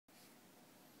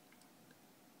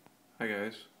Hi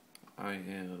guys, I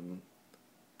am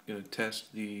going to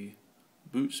test the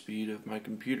boot speed of my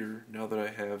computer now that I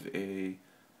have a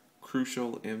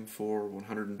Crucial M4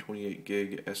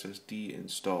 128GB SSD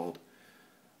installed.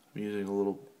 I'm using a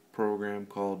little program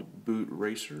called Boot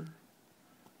Racer.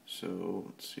 So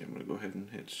let's see, I'm going to go ahead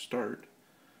and hit start.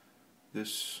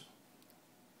 This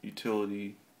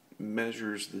utility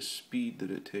measures the speed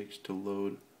that it takes to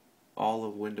load all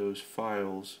of Windows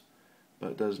files,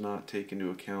 but does not take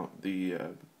into account the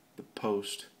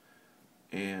post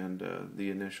and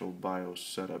the initial BIOS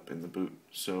setup in the boot.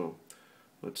 So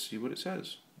let's see what it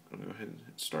says. I'm going to go ahead and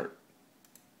hit start.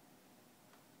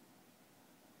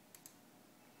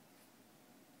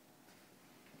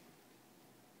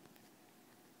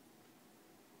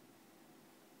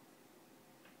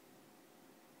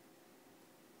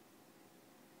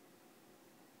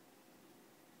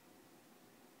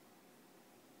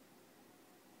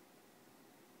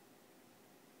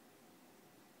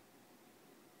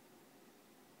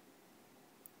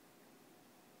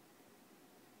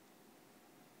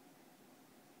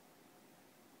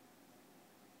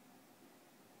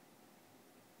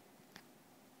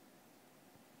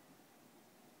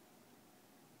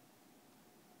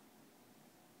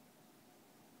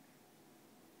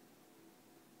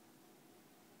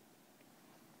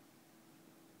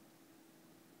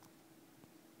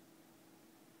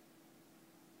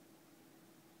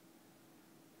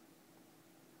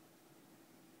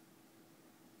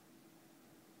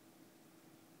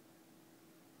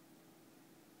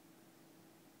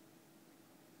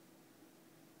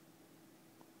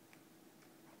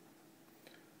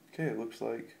 Okay, it looks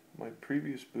like my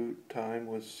previous boot time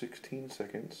was 16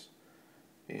 seconds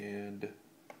and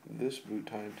this boot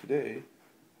time today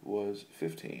was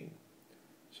 15.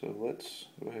 So let's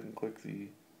go ahead and click the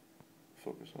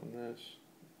focus on this,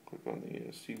 click on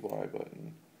the CY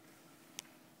button.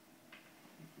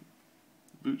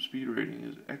 Boot speed rating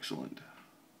is excellent.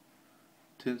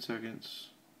 10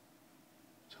 seconds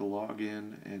to log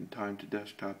in and time to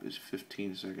desktop is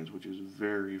 15 seconds, which is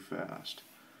very fast.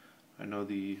 I know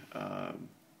the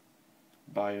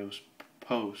BIOS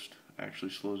post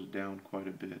actually slows it down quite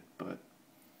a bit, but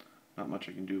not much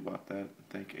I can do about that.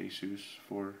 Thank ASUS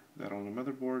for that on the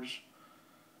motherboards.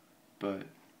 But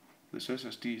this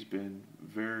SSD has been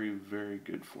very, very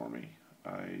good for me.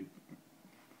 I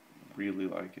really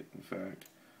like it. In fact,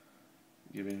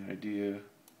 to give you an idea,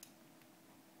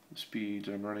 the speeds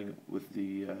I'm running with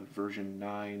the version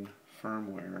 9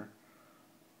 firmware.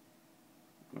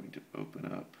 I'm going to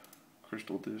open up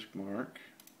Crystal Disk Mark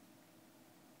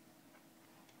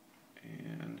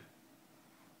and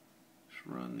just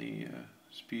run the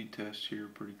speed test here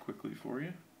pretty quickly for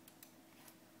you.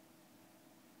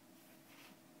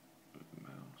 Move the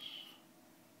mouse.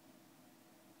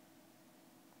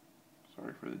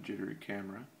 Sorry for the jittery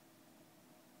camera.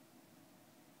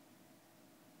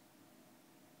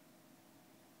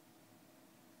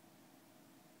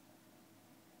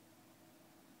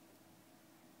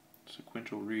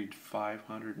 Sequential read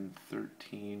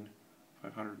 514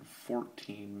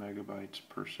 megabytes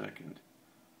per second.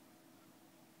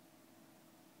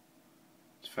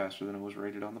 It's faster than it was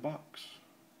rated on the box.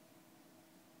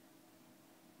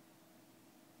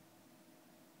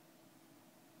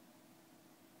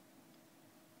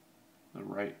 The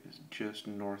write is just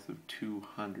north of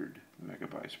 200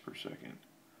 megabytes per second.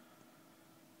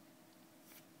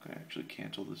 I'm going to actually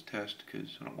cancel this test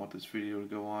because I don't want this video to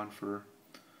go on for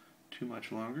too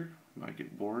much longer. Might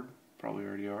get bored, probably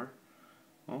already are.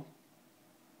 Well,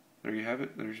 there you have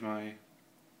it. There's my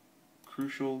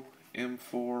Crucial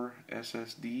M4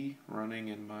 SSD running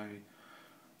in my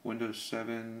Windows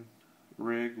 7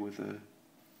 rig with a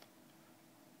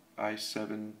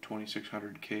i7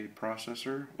 2600K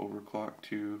processor, overclocked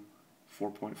to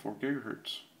 4.4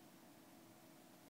 gigahertz.